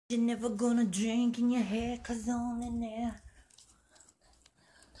You're never gonna drink in your head, cause only there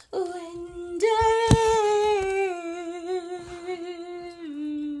when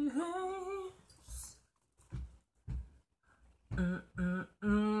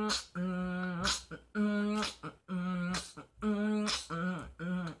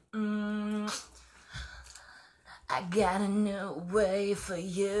I got a new way for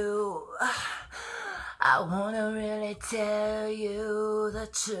you. I wanna really tell you the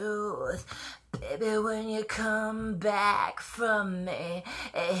truth. Baby, when you come back from me,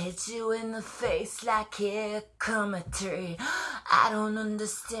 it hits you in the face like here come a tree. I don't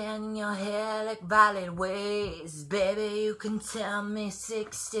understand your hair like violet ways. Baby, you can tell me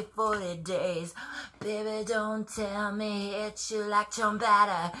 60, 40 days. Baby, don't tell me hit you like Chum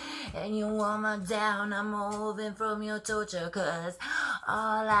batter. And you want me down, I'm moving from your torture. Cause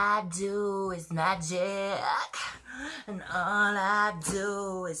all I do is magic. And all I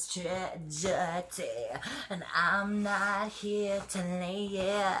do is tragedy. And I'm not here to lay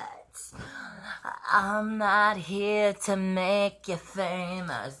it. I'm not here to make you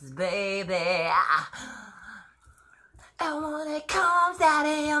famous, baby. And when it comes out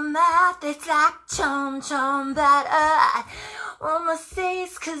of your mouth, it's like chum batter. On my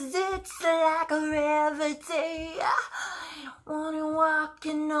face, cause it's like a remedy. When you're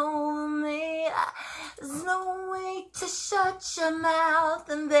walking over me, there's no way to shut your mouth.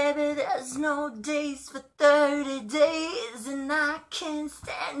 And baby, there's no days for 30 days. And I can't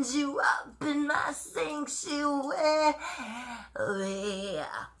stand you up in my sanctuary.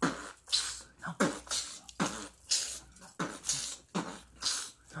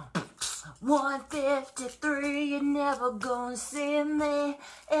 153, you're never gonna see me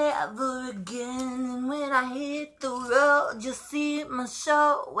ever again. And when I hit the road, you'll see my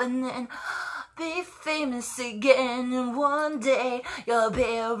show and then be famous again. And one day you'll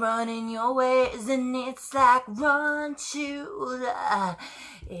be running your ways, and it's like run-chula.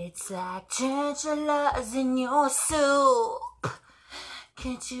 It's like tarantulas in your soup.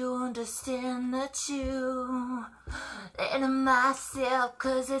 Can't you understand that you and myself,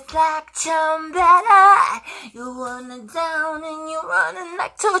 cause it's like Chum batter. You want it down and you're running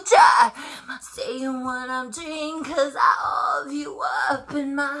like torture. Saying what I'm doing, cause I love you up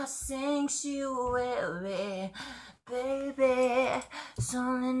in my sanctuary. Baby, it's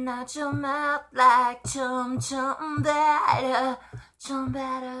only out your mouth like Chum batter. Chum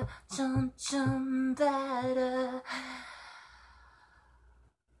batter, Chum batter.